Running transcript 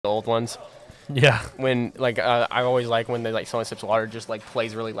old ones. Yeah. When like I always like when they like someone sips water, just like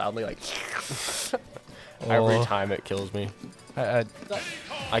plays really loudly, like every time it kills me. I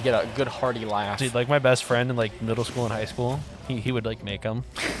get a good hearty laugh. Dude, like my best friend in like middle school and high school, he would like make them.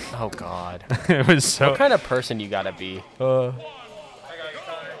 Oh God. It was so. What kind of person you gotta be?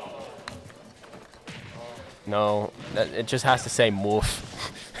 No, it just has to say moof.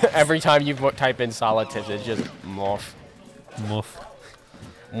 Every time you type in solitives, it's just moof. Moof.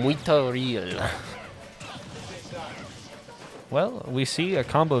 Muito real. Well, we see a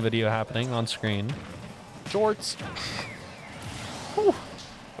combo video happening on screen. Jorts.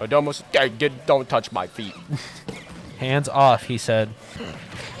 Mudomo, don't touch my feet. Hands off, he said.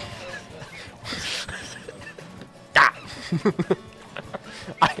 Gah.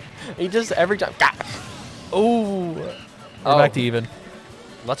 He just every time. Gah. Ooh. We're back to even.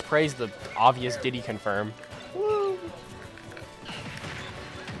 Let's praise the obvious Diddy confirm. Woo.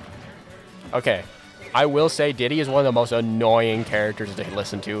 Okay. I will say Diddy is one of the most annoying characters to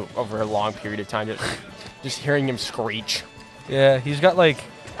listen to over a long period of time. Just hearing him screech. Yeah, he's got like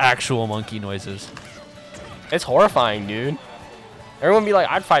actual monkey noises. It's horrifying, dude. Everyone be like,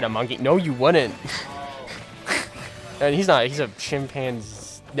 I'd fight a monkey. No, you wouldn't. And he's not. He's a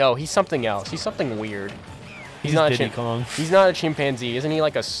chimpanzee. No, he's something else. He's something weird. He's not Diddy Kong. He's not a chimpanzee. Isn't he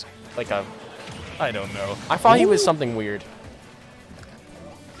like a I don't know. I thought he was something weird.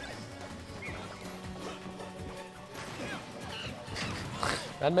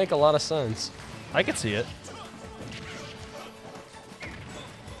 That'd make a lot of sense. I could see it.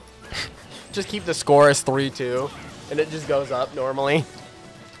 Just keep the score as 3-2, and it just goes up normally.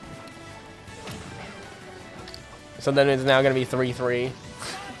 So then it's now going to be 3-3,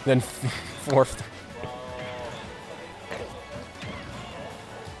 then 4-3.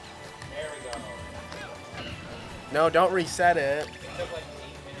 No, don't reset it.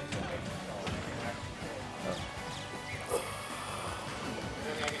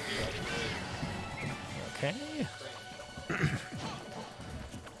 Okay.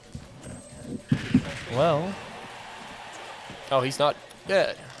 Well. Oh, he's not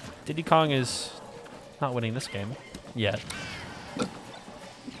good. Diddy Kong is not winning this game yet.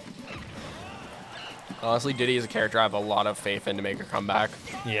 Honestly, Diddy is a character I have a lot of faith in to make a comeback.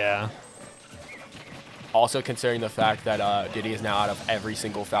 Yeah. Also considering the fact that Diddy is now out of every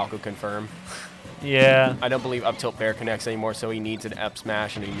single Falco confirm. Yeah. I don't believe up tilt bear connects anymore, so he needs an up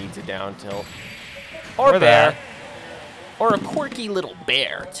smash and he needs a down tilt. Or bear. That. Or a quirky little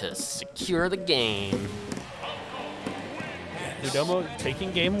bear to secure the game. Mudomo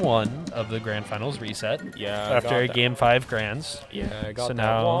taking game 1 of the Grand Finals reset. Yeah. After game 5 Grands. Yeah, I got So that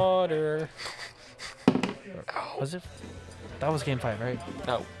now- water. Was it? That was game 5, right?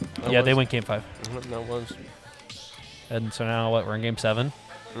 No. Yeah, they went game 5. That was. And so now what? We're in game 7.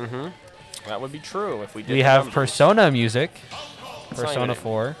 Mm-hmm. That would be true if we did. We have Persona music. It's not Persona even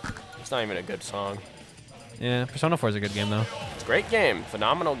 4. It's not even a good song. Yeah, Persona 4 is a good game though. It's a great game.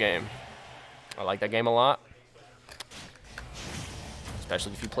 Phenomenal game. I like that game a lot.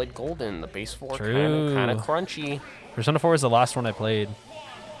 Especially if you played Golden. The base 4 kind of crunchy. Persona 4 is the last one I played.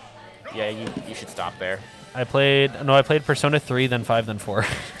 Yeah, you should stop there. I played Persona 3, then 5, then 4.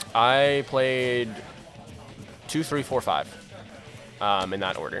 I played 2, 3, 4, 5 in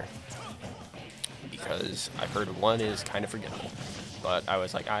that order. Because I've heard 1 is kind of forgettable. But I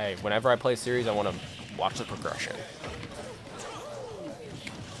was like, whenever I play a series, I want to watch the progression.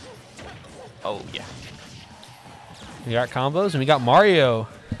 Oh, yeah. We got combos, and we got Mario.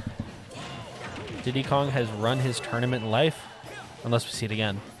 Diddy Kong has run his tournament in life. Unless we see it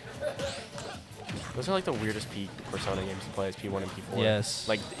again. Those are like the weirdest Persona games to play as P1 and P4. Yes.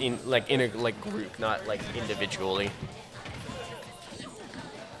 Like in a group, not like individually.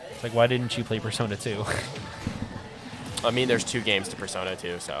 It's like, why didn't you play Persona 2? I mean, there's 2 games to Persona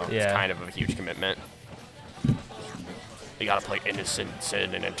 2, so Yeah. it's kind of a huge commitment. You gotta play Innocent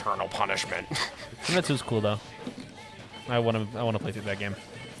Sin and Eternal Punishment. Persona 2 is cool though. I want to play through that game.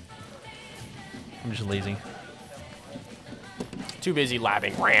 I'm just lazy. Too busy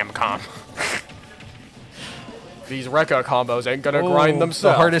labbing Ramcom. These Rekka combos ain't gonna grind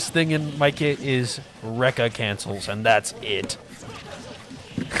themselves. The hardest thing in my kit is Rekka cancels, and that's it.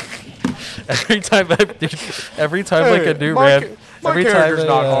 Every time like a new Ram, every time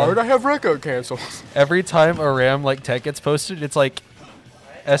not hard. I have Rekka cancels. Every time a Ram like tech gets posted, it's like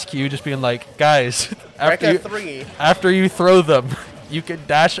SQ just being like, guys, after you throw them, you can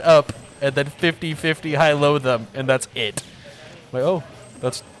dash up and then 50-50 high-low them, and that's it. Like, oh,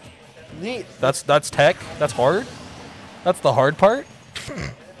 that's neat. That's tech. That's hard. That's the hard part.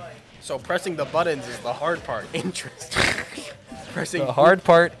 So pressing the buttons is the hard part. Interesting. Pressing The hard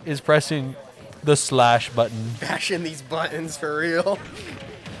part is pressing the slash button. Bashing these buttons for real.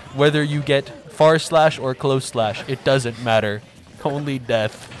 Whether you get far slash or close slash, it doesn't matter. Only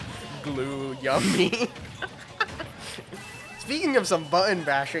death. Glue, yummy. Speaking of some button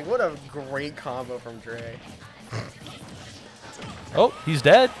bashing, what a great combo from Dre. Oh, he's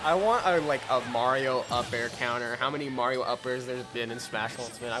dead. I want a Mario up air counter. How many Mario up airs there's been in Smash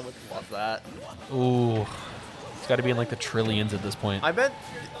Ultimate? I would love that. Ooh. It's got to be in like the trillions at this point. I bet.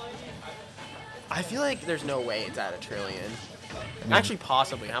 I feel like there's no way it's at a trillion. Actually,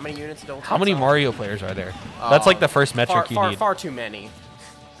 possibly. How many units don't? How many Mario players are there? That's like the first metric you need. Far too many.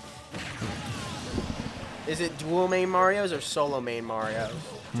 Is it dual main Marios or solo main Marios?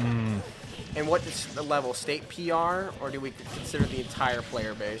 And what is the level? State PR, or do we consider the entire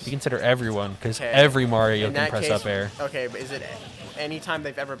player base? You consider everyone, because every Mario In can that press case, up air. Okay, but is it anytime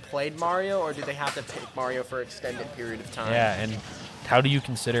they've ever played Mario, or do they have to pick Mario for an extended period of time? Yeah, and how do you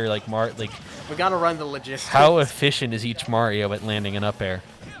consider we gotta run the logistics. How efficient is each Mario at landing an up air?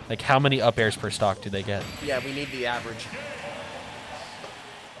 Like how many up airs per stock do they get? Yeah, we need the average.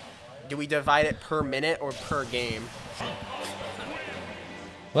 Do we divide it per minute or per game?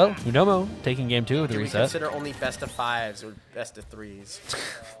 Well, Mudomo taking game 2 with the reset. Do we consider only best of 5s or best of 3s?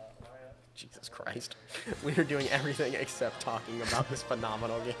 Jesus Christ. We are doing everything except talking about this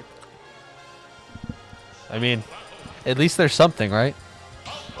phenomenal game. I mean, at least there's something, right?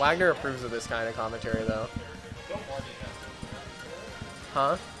 Wagner approves of this kind of commentary, though.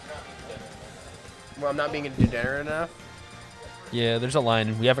 Huh? Well, I'm not being a degenerate enough? Yeah, there's a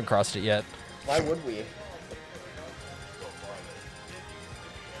line. We haven't crossed it yet. Why would we?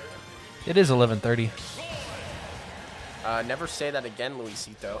 It is 11:30. Never say that again,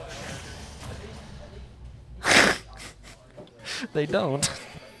 Luisito. They don't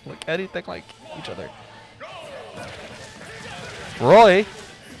look anything like each other. Roy.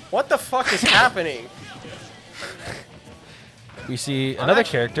 What the fuck is happening? We see another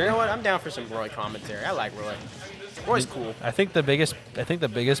character. You know what? I'm down for some Roy commentary. I like Roy. Roy's cool. I think the biggest thing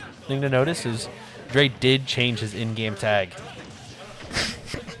to notice is Dre did change his in-game tag.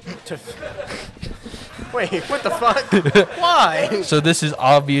 Wait, what the fuck? Why? So this is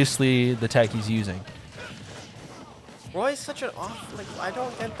obviously the tag he's using. Roy's such an off. Like, I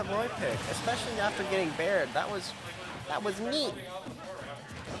don't get the Roy pick, especially after getting bared. That was neat.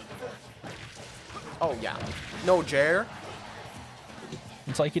 Oh yeah. No Jer.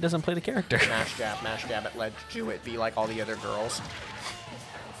 It's like he doesn't play the character. Mash jab at ledge. Do it. Be like all the other girls.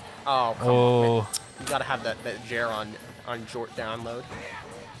 Oh, come on. Man. You gotta have that Jer on short download.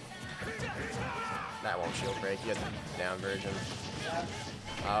 That won't shield break. You have the down version.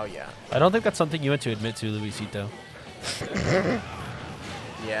 Oh yeah. I don't think that's something you want to admit to, Luisito.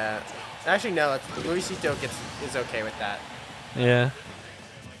 Yeah. Actually, no. Luisito is okay with that. Yeah.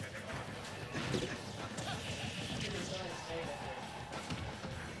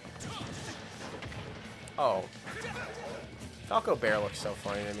 Oh. Falco Bear looks so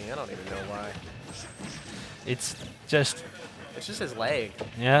funny to me. I don't even know why. It's just his leg.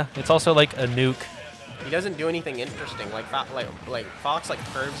 Yeah. It's also like a nuke. He doesn't do anything interesting. Like Fox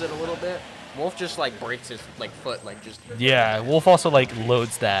curves it a little bit. Wolf just breaks his foot just. Yeah. Wolf also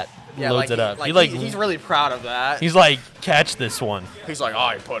loads that. Yeah, loads it up. He's really proud of that. He's like, catch this one. He's like,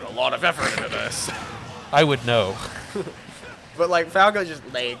 I put a lot of effort into this. I would know. But Falco just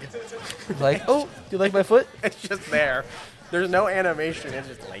leg. Like, oh, do you like my foot? It's just there. There's no animation. It's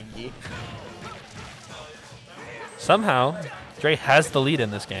just leggy. Somehow, Dre has the lead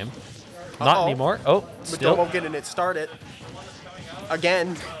in this game. Not anymore. Oh, still. Mudomo getting it started.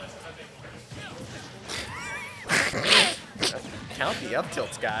 Again. Count the up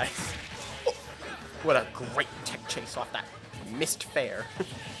tilts, guys. What a great tech chase off that missed fair.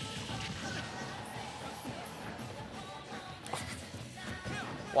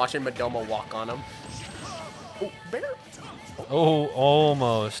 Watching Mudomo walk on him. Oh, bear. Oh,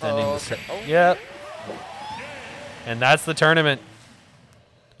 almost ending the set. Oh. Yep. And that's the tournament.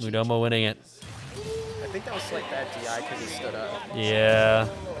 Mudomo winning it. I think that was bad DI because he stood up. Yeah.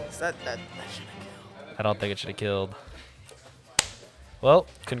 That should have killed. I don't think it should have killed. Well,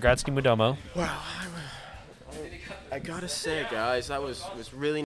 congrats to Mudomo. Wow. I gotta say, guys, that was really